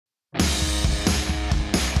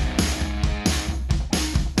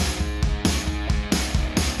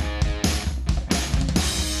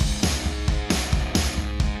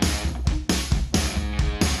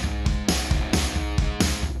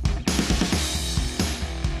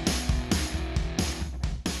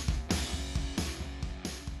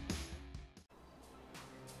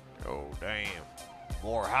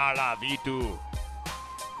More hala V2.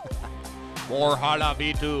 More hala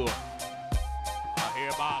V2. I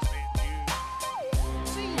hereby send you.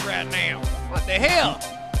 See you right now. What the hell?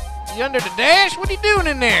 You under the dash? What are you doing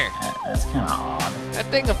in there? That's kind of odd. That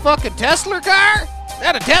thing a fucking Tesla car? Is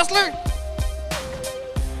that a Tesla?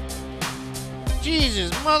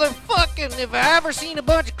 Jesus, motherfucking, if I ever seen a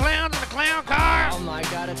bunch of clowns in a clown car. Oh my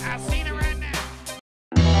God, it's I seen it right now.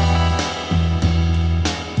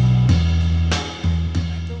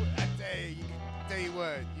 I tell you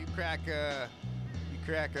what, you crack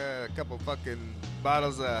a couple fucking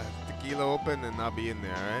bottles of tequila open and I'll be in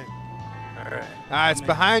there, alright? Alright, it's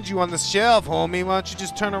behind you on the shelf, homie. Why don't you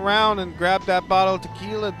just turn around and grab that bottle of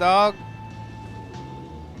tequila, dog?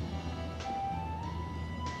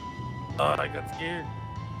 Oh, I got scared.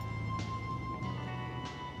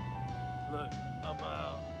 Look,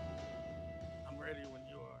 I'm ready when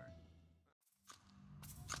you are.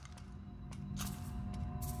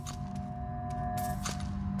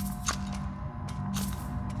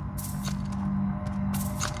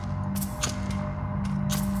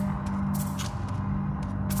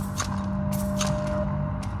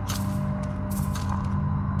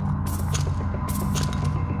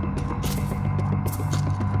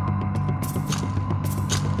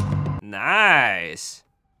 Nice.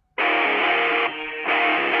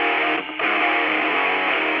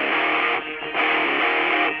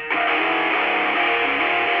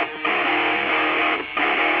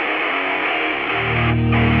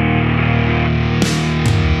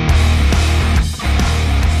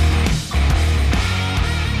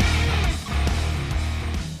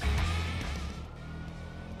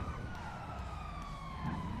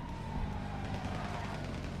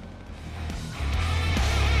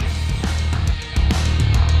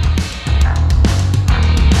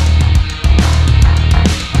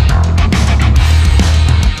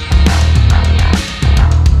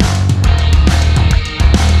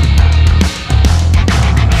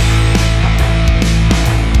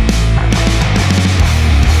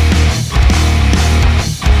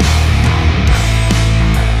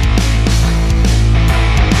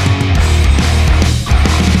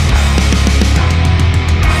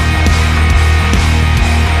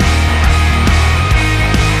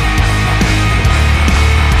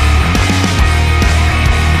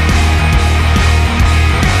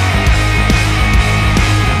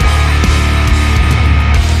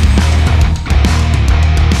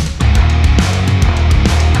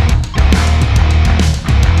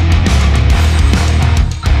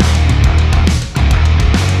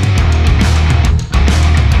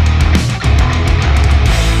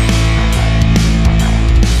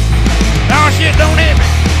 Don't hit me.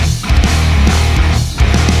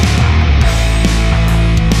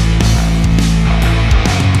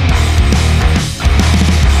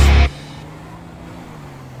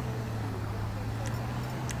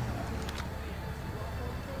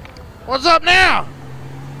 What's up now?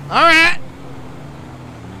 All right.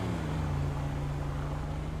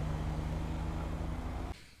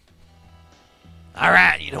 All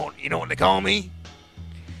right. You know what they call me?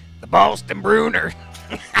 The Boston Bruner.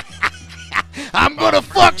 I'm gonna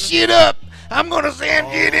fuck shit up. I'm gonna send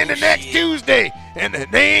it into next Tuesday, and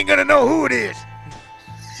they ain't gonna know who it is.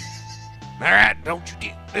 All right, don't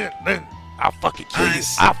you listen. I'll fucking kill you.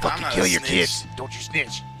 I'll fucking kill your kids. Don't you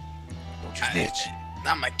snitch. Don't you snitch.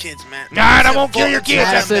 Not my kids, man. All right, I won't kill your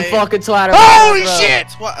kids. Madison fucking Twitter. Holy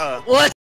shit! What?